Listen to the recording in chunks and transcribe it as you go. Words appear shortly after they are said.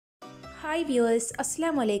Hi viewers,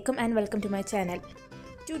 Assalamu alaikum and welcome to my channel.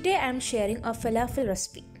 Today I am sharing a falafel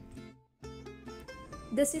recipe.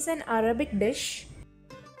 This is an Arabic dish.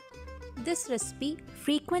 This recipe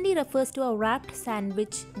frequently refers to a wrapped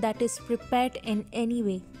sandwich that is prepared in any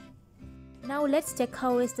way. Now let's check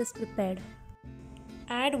how is this prepared.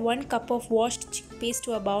 Add 1 cup of washed chickpeas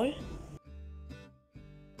to a bowl.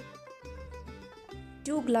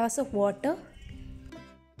 2 glasses of water.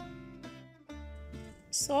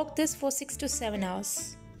 Soak this for 6 to 7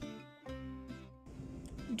 hours.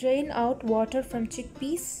 Drain out water from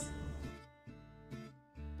chickpeas.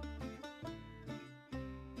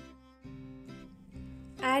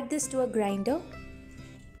 Add this to a grinder.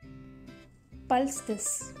 Pulse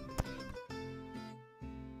this.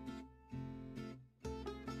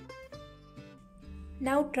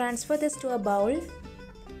 Now transfer this to a bowl.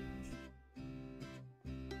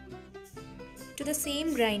 To the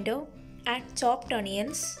same grinder, add chopped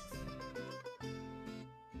onions,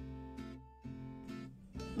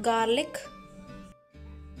 garlic,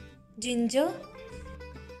 ginger,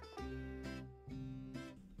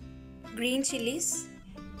 green chilies,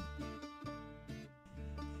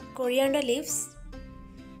 coriander leaves,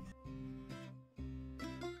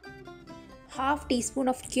 half teaspoon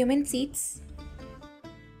of cumin seeds,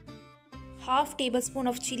 half tablespoon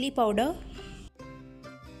of chili powder,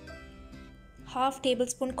 half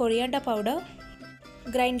tablespoon coriander powder.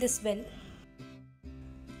 Grind this well.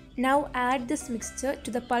 Now add this mixture to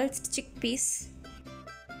the pulsed chickpeas.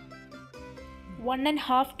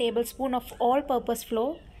 1½ tablespoon of all-purpose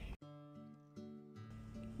flour,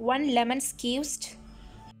 1 lemon squeezed,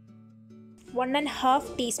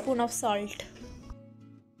 1½ teaspoon of salt.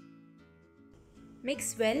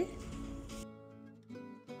 Mix well.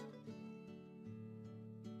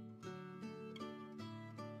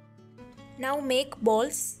 Now make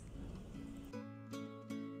balls.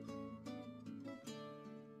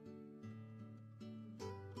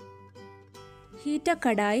 Heat a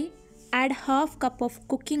kadai, add half cup of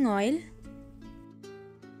cooking oil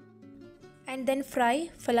and then fry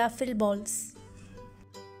falafel balls.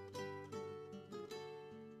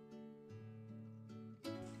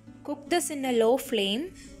 Cook this in a low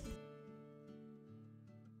flame.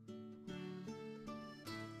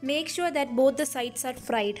 Make sure that both the sides are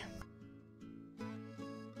fried.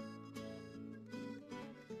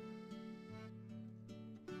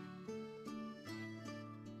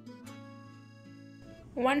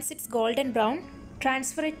 Once it's golden brown,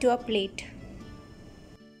 transfer it to a plate.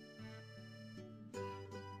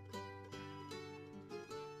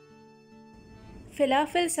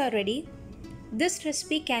 Falafels are ready. This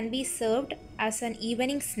recipe can be served as an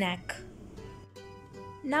evening snack.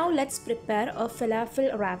 Now let's prepare a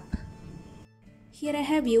falafel wrap. Here I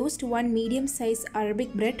have used 1 medium-sized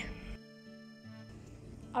Arabic bread.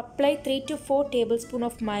 Apply 3 to 4 tablespoons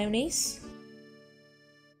of mayonnaise.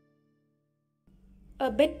 A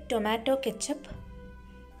bit tomato ketchup,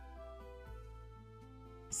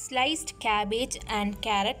 sliced cabbage and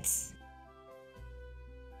carrots,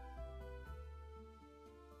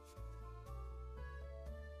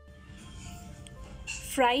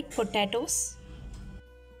 fried potatoes,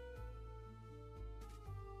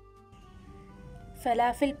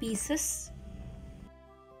 falafel pieces,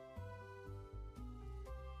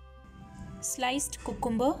 sliced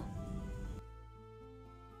cucumber,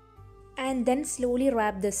 and then slowly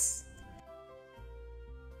wrap this.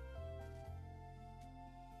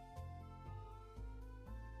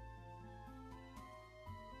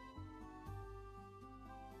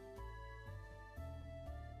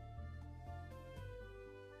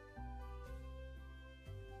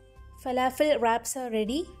 Falafel wraps are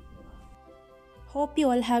ready. Hope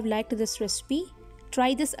you all have liked this recipe.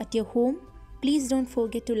 Try this at your home. Please don't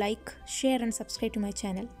forget to like, share and subscribe to my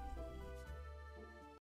channel.